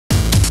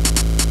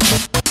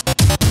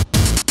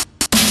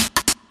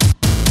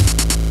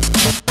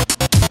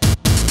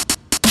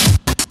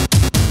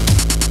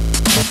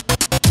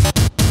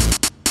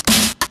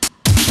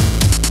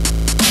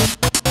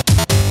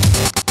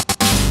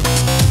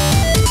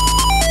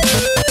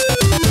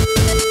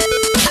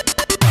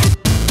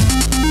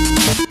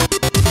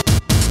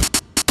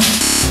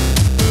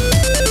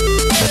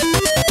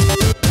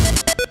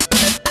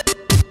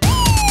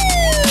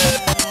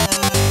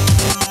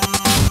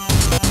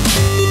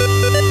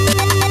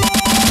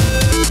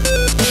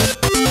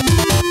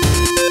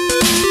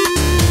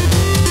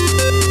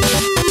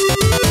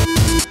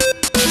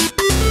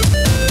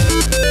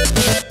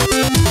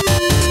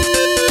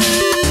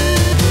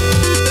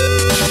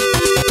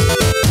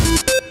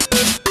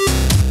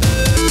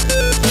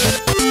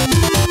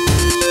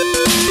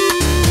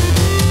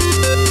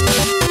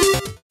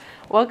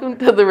Welcome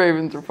to the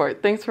Ravens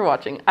Report. Thanks for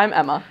watching. I'm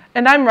Emma.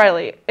 And I'm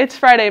Riley. It's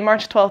Friday,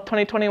 March 12th,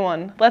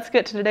 2021. Let's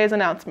get to today's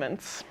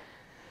announcements.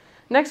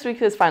 Next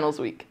week is finals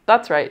week.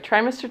 That's right,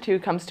 trimester 2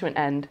 comes to an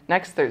end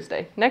next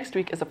Thursday. Next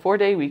week is a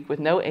 4-day week with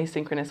no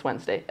asynchronous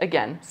Wednesday.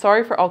 Again,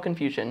 sorry for all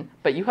confusion,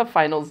 but you have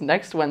finals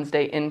next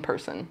Wednesday in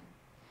person.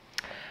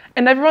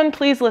 And everyone,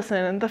 please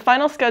listen. The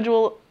final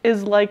schedule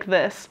is like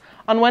this.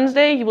 On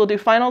Wednesday, you will do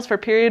finals for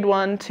period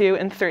 1, 2,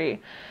 and 3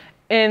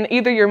 in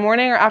either your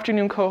morning or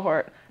afternoon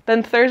cohort.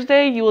 Then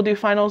Thursday, you will do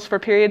finals for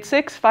period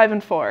 6, 5,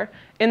 and 4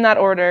 in that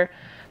order.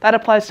 That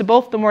applies to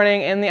both the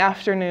morning and the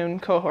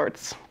afternoon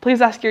cohorts. Please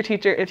ask your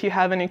teacher if you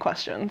have any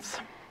questions.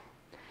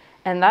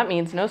 And that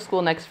means no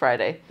school next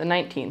Friday, the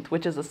 19th,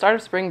 which is the start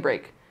of spring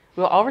break.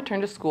 We will all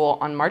return to school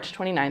on March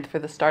 29th for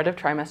the start of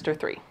trimester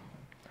 3.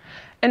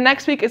 And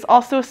next week is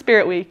also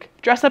Spirit Week.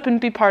 Dress up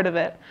and be part of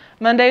it.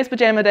 Monday is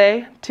Pajama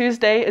Day.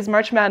 Tuesday is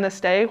March Madness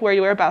Day, where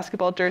you wear a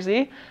basketball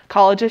jersey.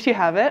 College if you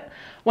have it.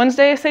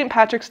 Wednesday is St.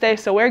 Patrick's Day,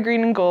 so wear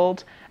green and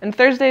gold. And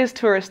Thursday is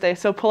Tourist Day,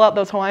 so pull out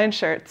those Hawaiian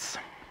shirts.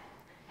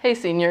 Hey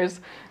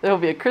seniors, there will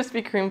be a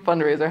Krispy Kreme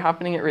fundraiser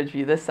happening at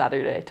Ridgeview this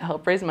Saturday to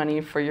help raise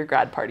money for your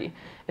grad party.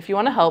 If you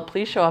want to help,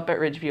 please show up at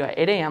Ridgeview at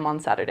 8 a.m. on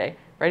Saturday,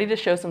 ready to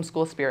show some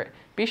school spirit.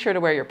 Be sure to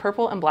wear your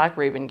purple and black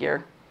Raven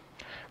gear.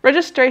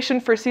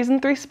 Registration for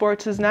Season 3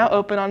 sports is now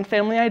open on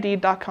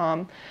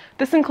FamilyID.com.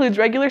 This includes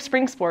regular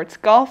spring sports,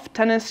 golf,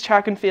 tennis,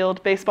 track and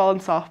field, baseball, and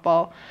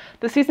softball.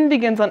 The season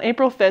begins on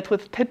April 5th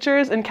with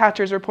pitchers and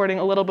catchers reporting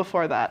a little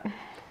before that.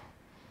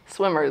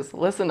 Swimmers,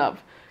 listen up.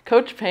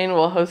 Coach Payne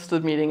will host a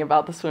meeting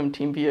about the swim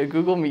team via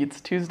Google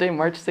Meets Tuesday,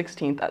 March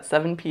 16th at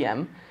 7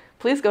 p.m.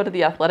 Please go to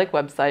the athletic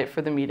website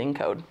for the meeting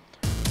code.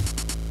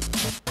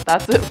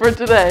 That's it for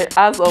today.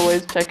 As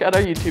always, check out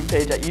our YouTube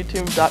page at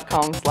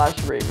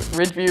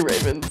youtube.com/Ridgeview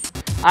Ravens.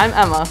 I'm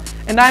Emma.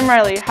 And I'm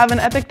Riley. Have an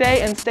epic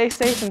day and stay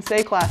safe and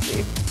stay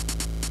classy.